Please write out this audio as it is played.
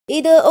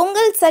இது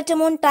உங்கள் சற்று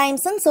முன்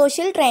டைம்ஸின்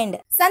சோஷியல் ட்ரெண்ட்.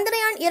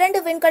 சந்திரயான் 2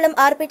 விண்கலம்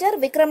ஆர்பிட்டர்,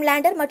 விக்ரம்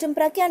லேண்டர் மற்றும்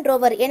பிரக்யான்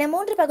ரோவர் என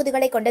 3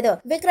 பகுதிகளை கொண்டது.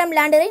 விக்ரம்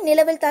லேண்டரை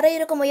நிலவில்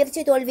தரையிறக்கும்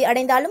முயற்சி தோல்வி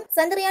அடைந்தாலும்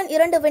சந்திரயான்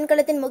 2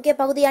 விண்கலத்தின் முக்கிய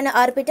பகுதியான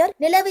ஆர்பிட்டர்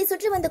நிலவை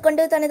சுற்றி வந்து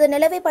கொண்டு தனது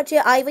நிலவை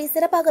பற்றிய ஆய்வை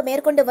சிறப்பாக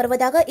மேற்கொண்டு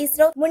வருவதாக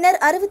இஸ்ரோ முன்னர்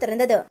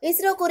அறிவித்திருந்தது.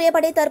 இஸ்ரோ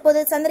கூறியபடி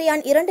தற்போது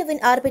சந்திரயான் 2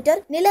 வின்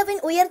ஆர்பிட்டர்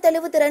நிலவின் உயர்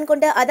தெளிவு திறன்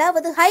கொண்ட,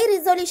 அதாவது ஹை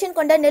ரிசல்யூஷன்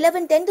கொண்ட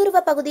நிலவின்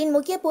தென்துருவ பகுதியின்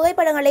முக்கிய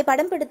புகைப்படங்களை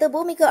படம் பிடித்து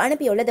பூமிக்கு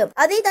அனுப்பியுள்ளது.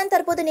 அதைத்தான்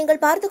தற்போது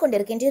நீங்கள் பார்த்துக்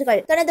கொண்டிருக்கின்றீர்கள்.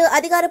 தனது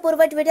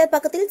அதிகாரப்பூர்வ ட்விட்டர்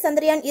பக்கத்தில்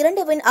சந்திரயான்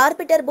 2 வின்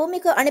ஆர்பிட்டர்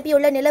பூமிக்கு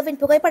அனுப்பியுள்ள நிலவின்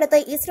புகைப்படத்தை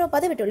ISRO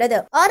பதிவிட்டுள்ளது.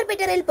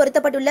 ஆர்பிட்டரில்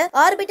பொருத்தப்பட்டுள்ள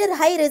orbiter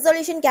high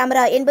resolution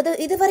camera என்பது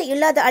இதுவரை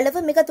இல்லாத அளவு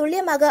மிக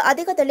துல்லியமாக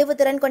அதிக தெளிவு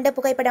திறன் கொண்ட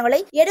புகைப்படங்களை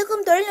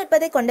எடுக்கும்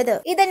தொழில்நுட்பத்தை கொண்டது.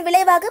 இதன்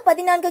விளைவாக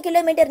 14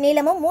 கிலோமீட்டர்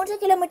நீளமும் 3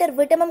 கிலோமீட்டர்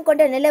விட்டமும்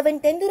கொண்ட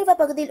நிலவின் தென்துருவ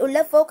பகுதியில்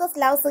உள்ள போக்கஸ்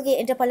லாவ்சகி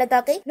என்ற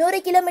பள்ளத்தாக்கை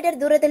 100 கிலோமீட்டர்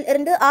தூரத்தில்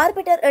இருந்து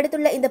ஆர்பிட்டர்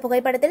எடுத்துள்ள இந்த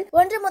புகைப்படத்தில்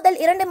 1 முதல்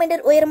 2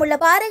 மீட்டர் உயரமுள்ள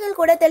பாறைகள்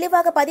கூட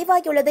தெளிவாக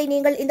பதிவாகியுள்ளதை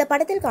நீங்கள் இந்த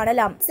படத்தில்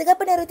காணலாம்.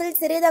 சிகப்பு நிறத்தில்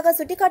சிறிதாக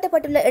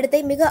சுட்டிக்காட்டப்பட்டுள்ள இடத்தை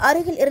மிக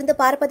அருகில் இருந்து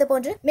பார்ப்பது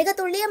போன்று மிக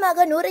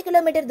துல்லியமாக 100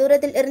 கிலோமீட்டர்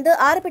தூரத்தில் இருந்து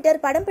ஆர்பிட்டர்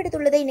படம்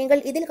பிடித்துள்ளதை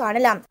நீங்கள் இதில்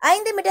காணலாம்.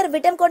 5 மீட்டர்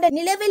விட்டம் கொண்ட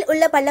நிலவில்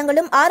உள்ள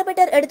பள்ளங்களும்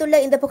ஆர்பிட்டர் எடுத்துள்ள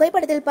இந்த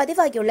புகைப்படத்தில்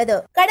பதிவாகியுள்ளது.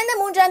 கடந்த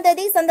 3ஆம்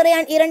தேதி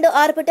சந்திரயான் 2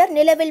 ஆர்பிட்டர்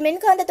நிலவில்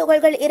மின்காந்த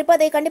துகள்கள்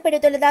இருப்பதை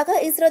கண்டுபிடித்துள்ளதாக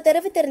இஸ்ரோ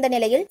தெரிவித்திருந்த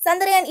நிலையில்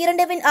சந்திரயான்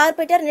 2 வின்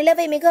ஆர்பிட்டர்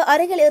நிலவை மிக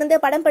அருகில் இருந்து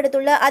படம்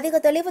பிடித்துள்ள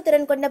அதிக தெளிவு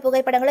திறன் கொண்ட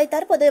புகைப்படங்களை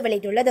தற்போது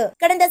வெளியிட்டுள்ளது.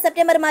 கடந்த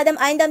செப்டம்பர்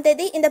மாதம் 5ஆம்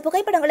தேதி இந்த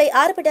புகைப்படங்களை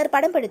ஆர்பிட்டர்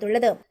படம்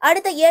பிடித்துள்ளது.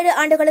 அடுத்த 7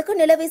 ஆண்டுகளுக்கு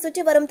நிலவை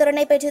சுற்றி வரும்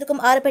திறனை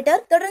பெற்றிருக்கும்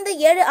ஆர்பிட்டர் தொடர்ந்து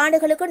 7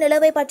 ஆண்டுகளுக்கு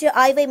நிலவை பற்றிய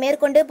ஆய்வை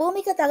மேற்கொண்டு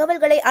பூமிக்கு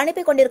தகவல்களை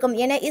அனுப்பி கொண்டிருக்கும்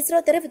என இஸ்ரோ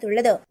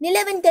தெரிவித்துள்ளது.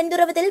 நிலவின்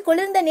தென்துருவத்தில்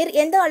குளிர்ந்த நீர்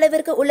எந்த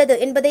அளவிற்கு உள்ளது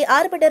என்பதை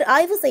ஆர்பிட்டர்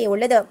ஆய்வு செய்ய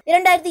உள்ளது.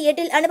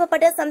 2008இல்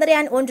அனுப்பப்பட்ட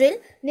சந்திரயான் 1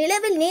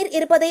 நிலவில் நீர்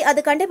இருப்பதை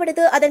அது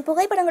கண்டுபிடித்து அதன்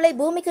புகைப்படங்களை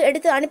பூமிக்கு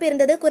எடுத்து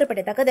அனுப்பியிருந்தது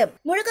குறிப்பிடத்தக்கது.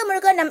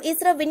 முழுக்க நம்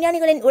இஸ்ரோ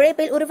விஞ்ஞானிகளின்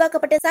உழைப்பில்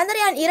உருவாக்கப்பட்ட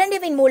சந்திரயான்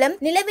 2 வின் மூலம்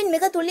நிலவின்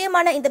மிக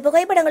துல்லியமான இந்த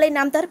புகைப்படங்களை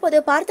நாம் தற்போது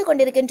பார்த்துக்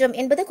கொண்டிருக்கின்றோம்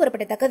என்பது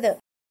குறிப்பிடத்தக்கது.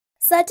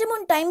 சற்று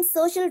முன் டைம்ஸ்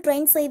சோஷியல்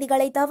ட்ரெண்ட்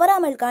செய்திகளை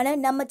தவறாமல் காண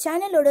நம்ம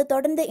சேனலோடு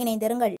தொடர்ந்து இணைந்திருங்கள்.